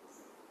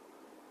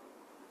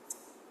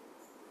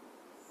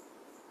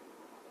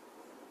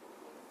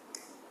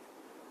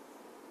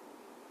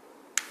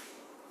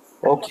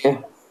 Okay.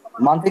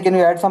 Mansi, can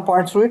you add some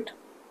points to it?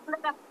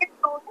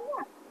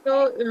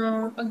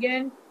 So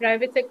again,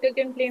 private sector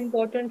can play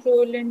important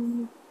role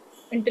in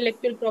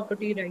intellectual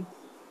property rights.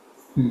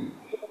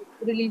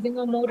 Releasing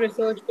of more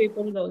research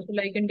papers also,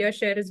 like India's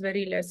share is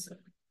very less.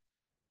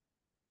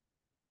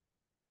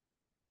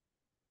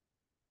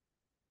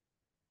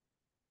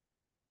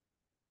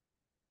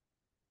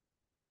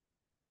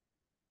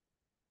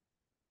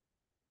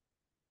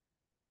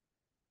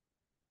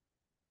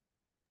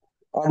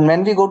 And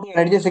when we go to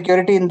energy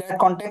security in that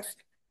context,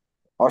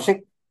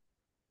 Ashik,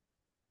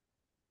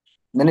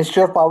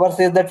 Ministry of Power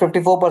says that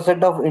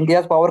 54% of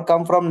India's power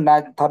come from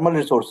thermal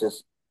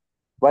resources,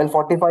 while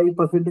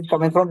 45% is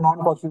coming from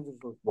non-fossil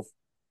resources.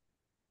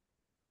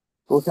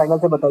 तो उस angle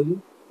से बताइए,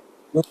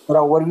 जो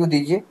थोड़ा overview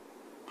दीजिए।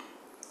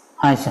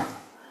 हाँ sir.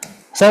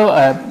 So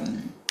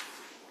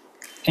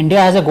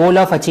India has a goal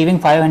of achieving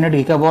 500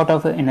 gigawatt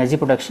of energy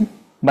production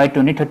by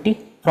 2030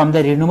 from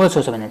the renewable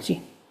source of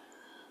energy.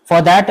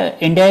 For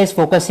that, India is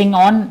focusing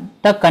on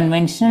the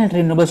conventional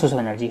renewable source of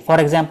energy. For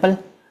example,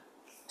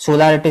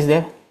 solar it is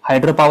there,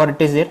 hydropower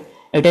it is there.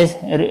 It is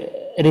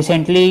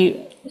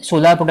recently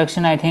solar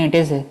production, I think it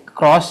is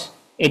cross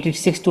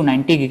 86 to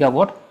 90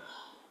 gigawatt.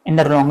 In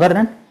the longer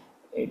run,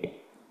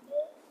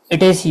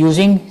 it is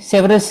using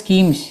several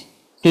schemes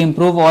to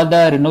improve all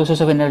the renewable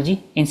source of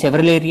energy in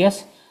several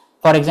areas.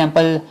 For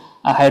example,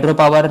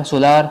 hydropower,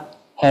 solar,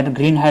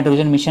 green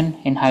hydrogen mission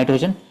in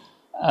hydrogen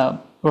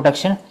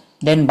production,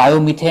 then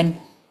biomethane,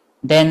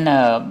 then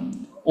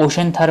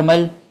ocean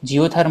thermal,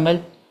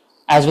 geothermal,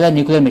 as well as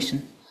nuclear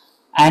mission.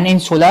 And in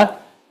solar,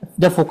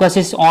 the focus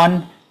is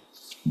on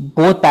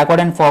both backward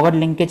and forward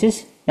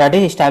linkages, that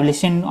is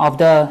establishing of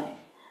the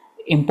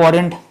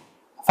important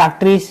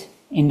factories,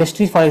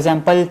 industries. For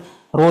example,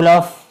 role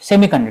of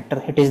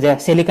semiconductor, it is there,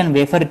 silicon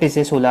wafer, it is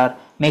a solar,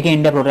 Make in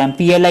India program,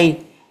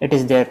 PLI, it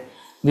is there.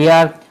 We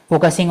are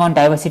focusing on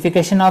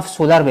diversification of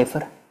solar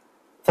wafer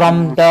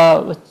from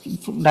the,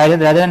 rather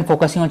than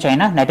focusing on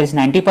China, that is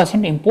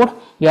 90% import,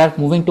 we are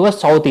moving towards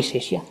Southeast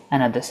Asia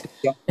and others.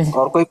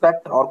 और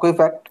कोई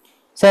fact?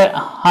 Sir,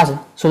 हाँ sir,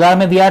 solar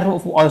में we are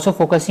also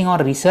focusing on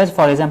research,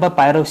 for example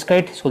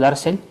perovskite solar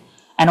cell,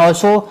 and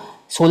also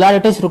solar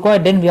it is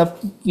required, then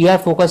we are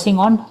focusing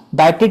on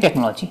battery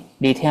technology,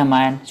 lithium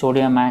ion,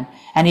 sodium ion,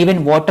 and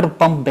even water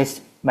pump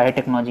based battery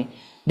technology.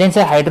 Then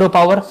sir,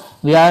 hydropower,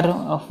 we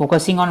are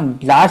focusing on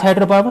large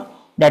hydropower,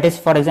 that is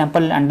for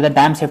example under the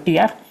Dam Safety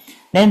Act.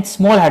 Then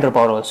small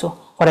hydropower also,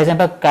 for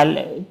example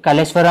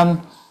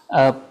Kaleshwaram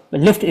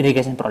lift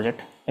irrigation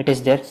project, it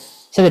is there.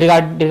 So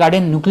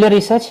regarding nuclear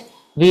research,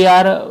 we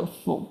are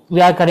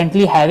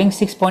currently having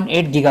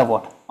 6.8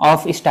 gigawatt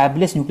of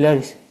established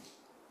nuclear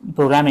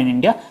program in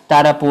India.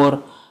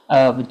 Tarapur,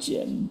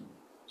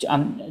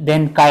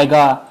 then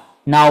Kaiga,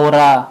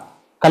 Naura,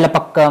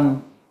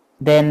 Kalapakkam,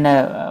 then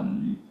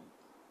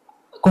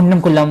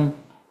Kundamkulam,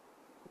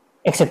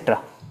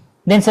 etc.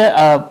 Then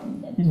sir,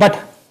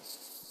 but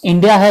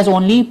India has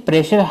only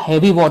pressure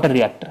heavy water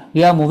reactor.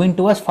 We are moving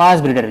towards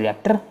fast breeder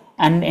reactor,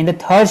 and in the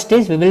third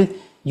stage we will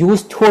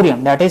use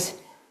thorium, that is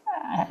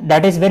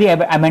very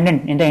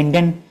abundant in the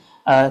Indian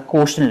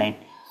coastal line.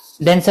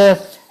 Then sir,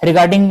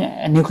 regarding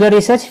nuclear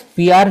research,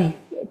 we are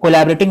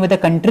collaborating with the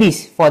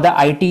countries for the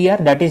ITER,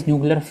 that is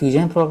nuclear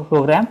fusion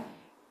program,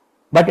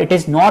 but it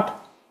is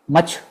not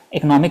much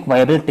economic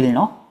viable till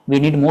now. We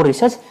need more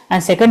research.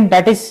 And second,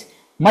 that is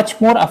much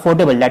more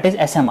affordable, that is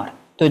SMR.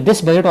 So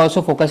this budget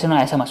also focuses on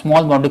SMR,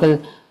 small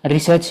modular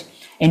research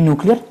in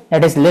nuclear,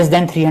 that is less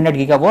than 300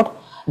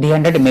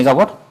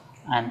 megawatt.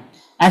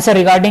 And so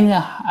regarding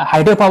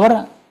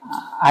hydropower,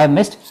 I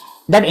missed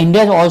that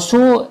India is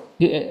also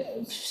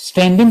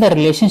strengthening the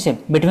relationship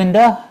between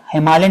the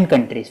Himalayan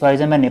countries, for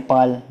example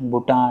Nepal,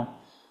 Bhutan,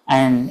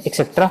 and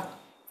etc.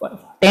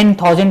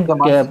 10,000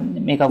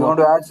 megawatt. You want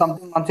to add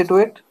something, Mansi, to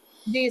it?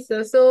 Yes,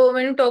 sir. So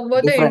when you talk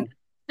about Different.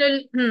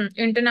 the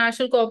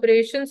international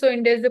cooperation, so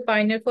India is the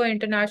pioneer for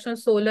International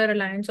Solar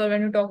Alliance, or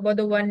when you talk about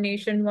the One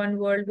Nation, One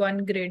World,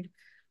 One Grid.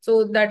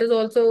 So that is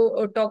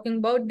also talking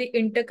about the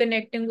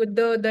interconnecting with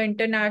the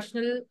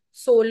international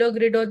solar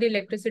grid or the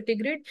electricity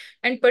grid.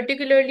 And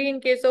particularly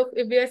in case of,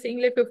 if we are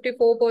seeing like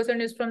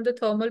 54% is from the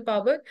thermal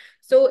power,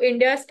 so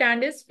India's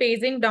stand is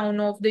phasing down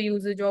of the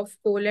usage of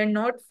coal and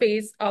not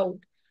phase out.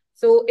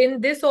 So in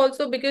this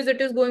also, because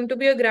it is going to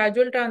be a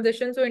gradual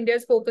transition, so India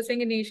is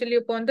focusing initially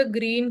upon the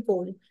green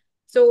coal.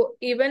 So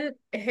even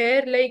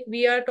here, like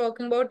we are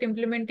talking about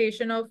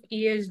implementation of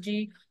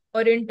ESG,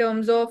 or in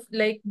terms of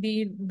like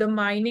the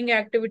mining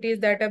activities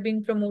that are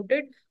being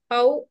promoted,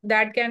 how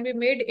that can be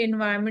made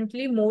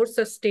environmentally more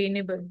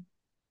sustainable.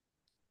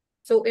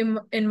 So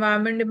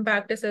environment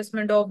impact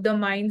assessment of the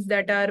mines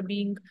that are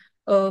being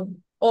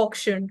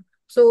auctioned.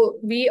 So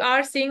we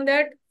are seeing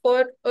that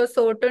for a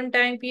certain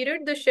time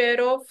period, the share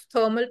of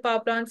thermal power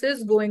plants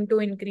is going to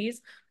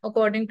increase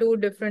according to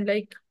different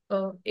like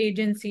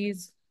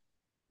agencies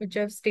which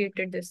have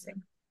stated this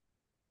thing.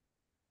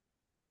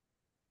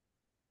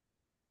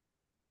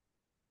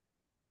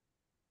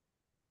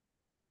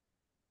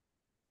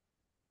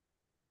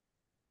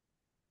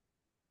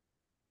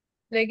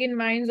 Like in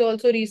mines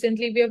also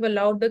recently, we have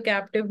allowed the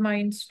captive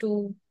mines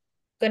to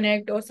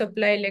connect or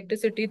supply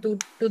electricity to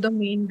the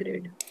main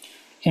grid.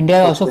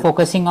 India is also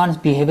focusing on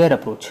behavior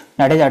approach,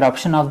 that is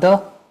adoption of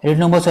the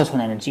renewable source of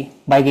energy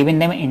by giving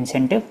them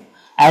incentive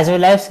as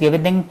well as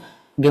giving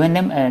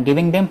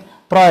them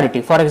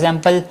priority. For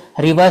example,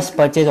 reverse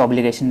purchase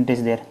obligation, it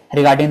is there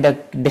regarding the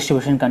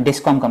distribution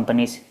discom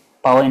companies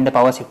power in the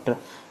power sector.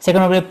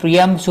 Second of all,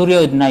 PM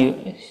Surya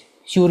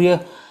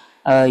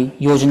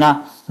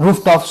Yojana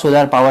rooftop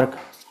solar power,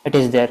 it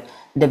is there.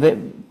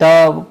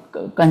 The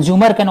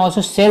consumer can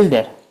also sell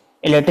their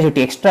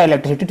extra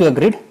electricity to a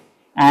grid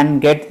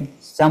and get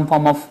some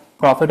form of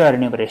profit or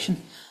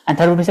remuneration. And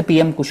third one is the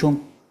PM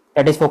Kusum,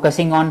 that is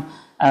focusing on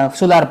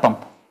solar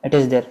pump, it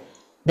is there.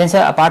 Then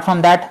sir, apart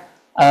from that,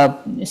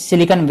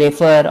 silicon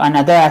wafer and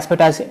other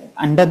aspects are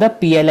under the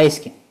PLI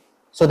scheme,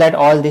 so that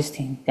all these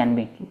things can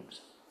be included.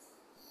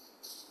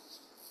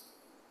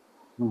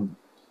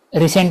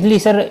 Recently,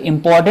 sir,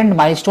 important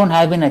milestone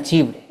have been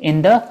achieved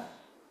in the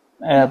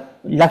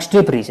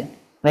Lakshadweep region,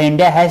 where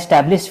India has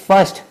established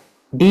first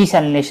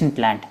desalination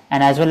plant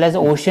and as well as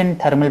ocean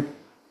thermal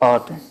power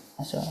plant.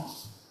 So,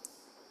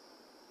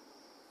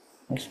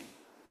 yes.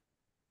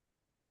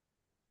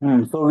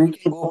 So we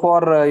can go for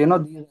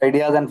these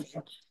ideas and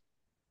facts.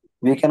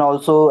 We can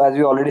also, as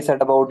we already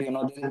said about,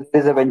 there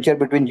is a joint venture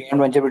between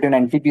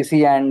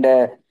NTPC and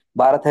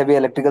Bharat Heavy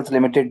Electricals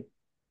Limited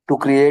to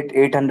create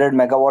 800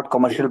 megawatt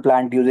commercial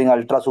plant using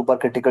ultra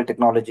supercritical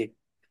technology.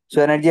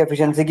 So energy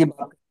efficiency की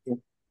बात करें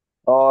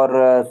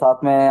और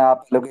साथ में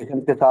आप allocation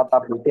के साथ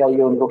आप लेते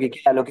आइए उनको कि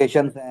क्या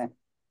एलोकेशन हैं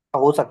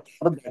हो सकती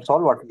है, that's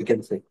all what we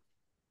can say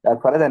as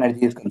far as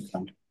energy is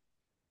concern.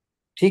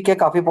 ठीक है,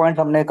 काफी पॉइंट्स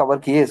हमने कवर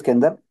किए इसके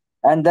अंदर.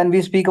 And then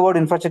we speak about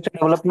infrastructure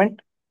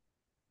development.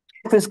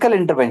 Fiscal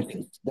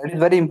intervention, that is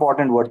very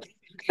important word.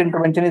 Fiscal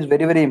intervention is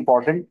very, very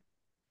important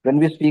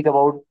when we speak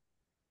about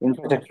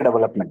infrastructure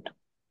development.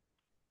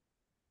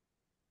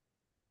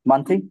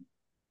 Mansi?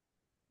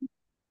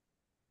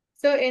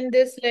 So in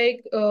this,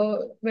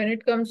 when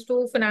it comes to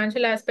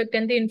financial aspect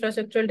and the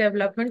infrastructural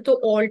development, so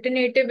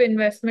alternative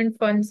investment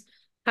funds,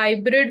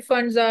 hybrid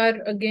funds are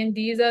again,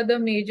 these are the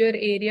major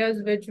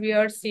areas which we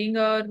are seeing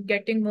are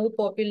getting more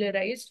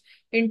popularized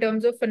in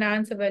terms of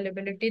finance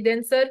availability.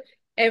 Then, sir,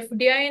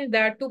 FDI and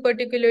that too,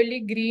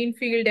 particularly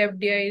greenfield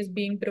FDI is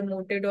being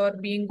promoted or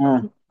being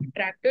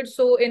attracted.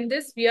 So in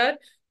this, we are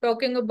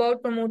talking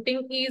about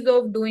promoting ease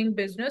of doing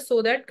business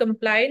so that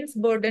compliance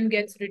burden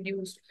gets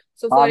reduced.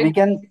 So for We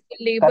can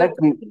labor,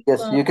 correct me.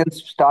 Yes, you can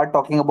start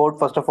talking about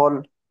first of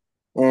all,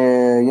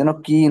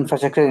 key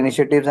infrastructure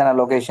initiatives and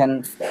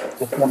allocation.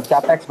 जिसमें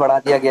capex बढ़ा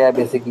दिया गया है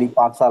basically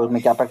 5 साल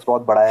में capex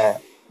बहुत बढ़ाया है.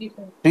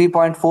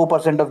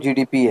 3.4% of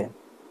GDP है,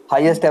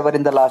 highest ever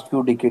in the last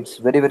few decades.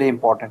 Very, very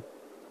important.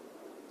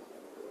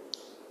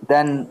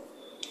 Then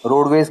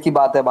roadways की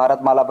बात है, भारत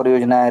माला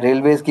परियोजना है.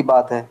 रेलवेज की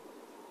बात है,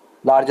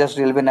 largest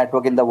railway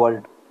network in the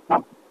world.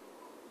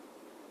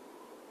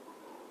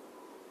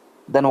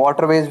 Then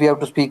waterways we have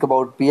to speak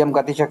about PM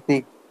गति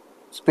शक्ति.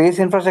 स्पेस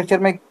इंफ्रास्ट्रक्चर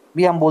में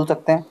भी हम बोल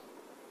सकते हैं.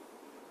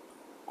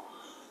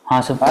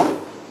 हाँ sir,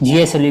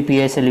 GSLV,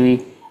 PSLV,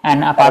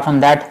 and apart from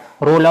that,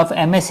 role of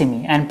MSME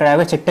and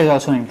private sector is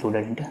also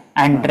included in it.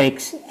 And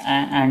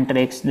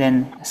treks, then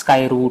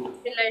sky route,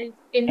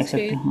 in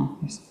space, etc.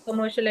 Yes.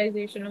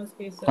 commercialization of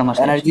space.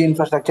 Energy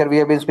infrastructure we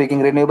have been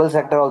speaking. Renewable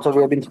sector also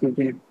we have been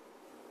speaking.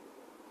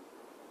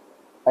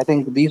 I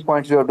think these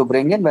points we have to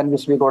bring in when we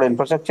speak about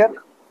infrastructure.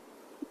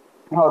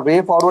 और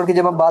way forward की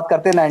जब हम बात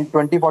करते हैं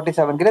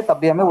 2047 के लिए, तब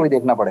भी हमें वही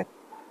देखना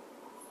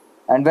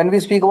पड़ेगा. And when we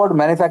speak about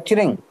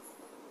manufacturing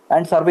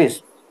and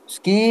service,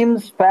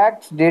 schemes,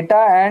 facts, data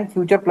and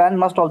future plans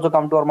must also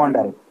come to our mind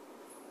direct.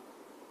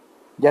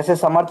 जैसे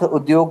समर्थ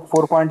उद्योग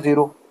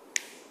 4.0.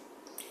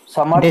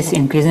 It is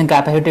increasing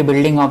capacity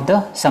building of the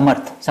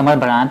Samarth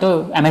बढ़ाना तो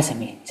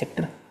MSME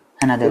sector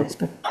another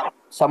aspect.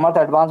 समर्थ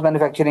advance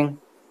manufacturing.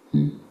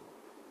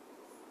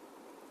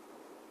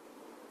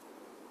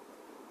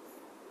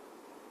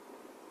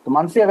 तो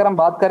मानसी अगर हम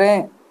बात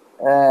करें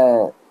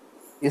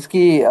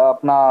इसकी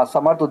अपना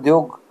समर्थ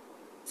उद्योग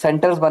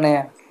सेंटर्स बने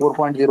हैं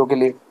 4.0 के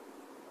लिए.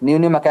 न्यू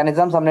न्यू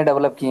मैकेनिज्म्स हमने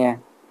डेवलप किए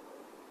हैं.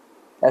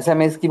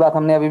 एसएमएस की बात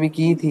हमने अभी भी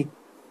की थी.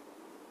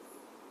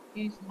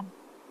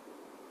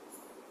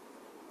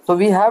 So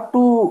we have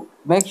to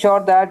make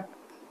sure that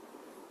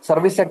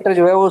service sector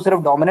जो है वो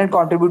सिर्फ डोमिनेंट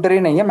कंट्रीब्यूटर ही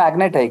नहीं है,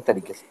 मैग्नेट है एक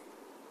तरीके से.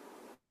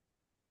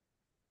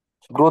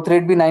 ग्रोथ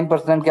रेट भी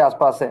 9% के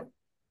आसपास है.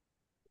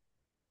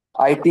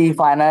 IT,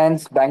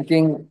 finance,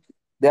 banking,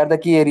 they are the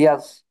key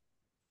areas.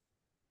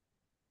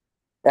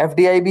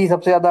 FDI भी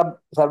सबसे ज्यादा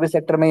सर्विस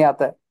सेक्टर में ही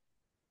आता है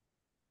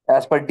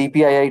as per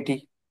DPIIT.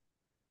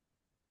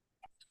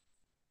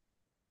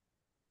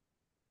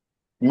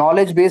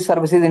 Knowledge based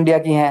services India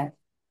की हैं,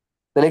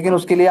 तो लेकिन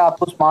उसके लिए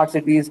आपको smart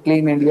cities,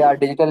 clean India,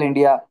 digital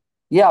India,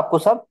 ये आपको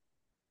सब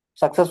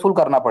सक्सेसफुल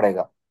करना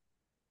पड़ेगा.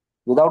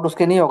 विदाउट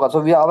उसके नहीं होगा.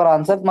 So we our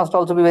answer must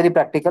also be very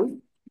practical.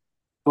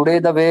 Today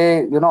the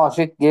way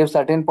Ashik gave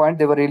certain point,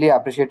 they were really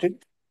appreciated.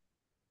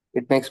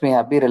 It makes me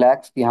happy,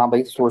 relax कि हाँ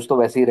भाई सोच तो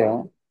वैसे ही रहे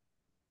हैं.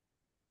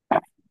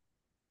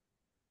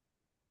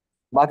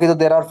 बाकी तो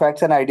there are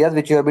facts and ideas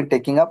which you have been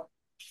taking up.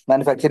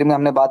 Manufacturing में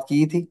हमने बात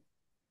की थी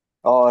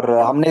और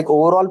हमने एक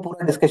ओवरऑल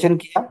पूरा डिस्कशन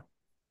किया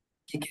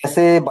कि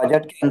कैसे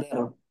बजट के अंदर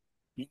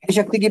नारी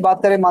शक्ति की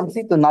बात करें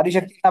मानसी, तो नारी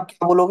शक्ति में आप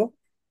क्या बोलोगे?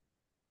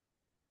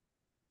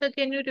 Sir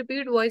can you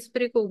repeat, voice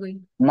break हो गई.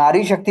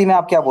 नारी शक्ति में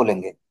आप क्या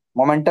बोलेंगे?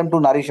 मोमेंटम टू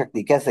नारी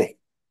शक्ति कैसे?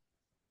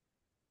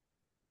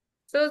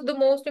 So the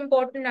most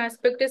important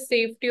aspect is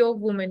safety of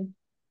women.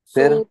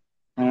 फिर So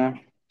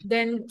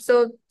then, so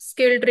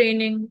skill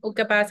training or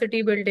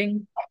capacity building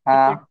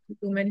हाँ.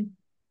 women.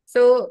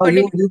 So So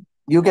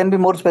you can be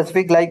more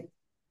specific like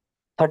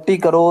 30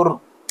 crore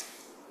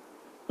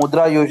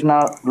मुद्रा योजना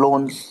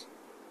लोन्स.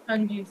 हाँ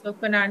जी, so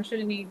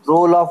financial needs.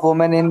 Role of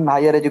women in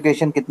higher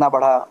education कितना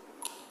बढ़ा.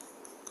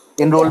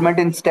 Enrolment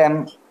इन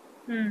stem.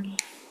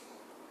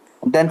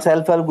 Then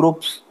self help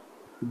groups,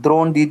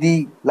 Drona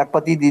दीदी,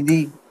 लखपति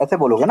दीदी, ऐसे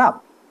बोलोगे ना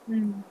आप?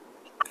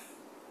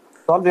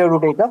 all we have to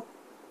take up.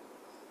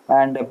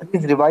 And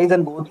please revise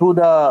and go through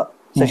the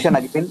session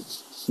again.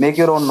 Make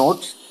your own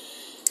notes.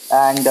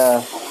 And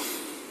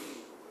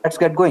let's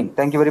get going.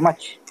 Thank you very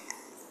much.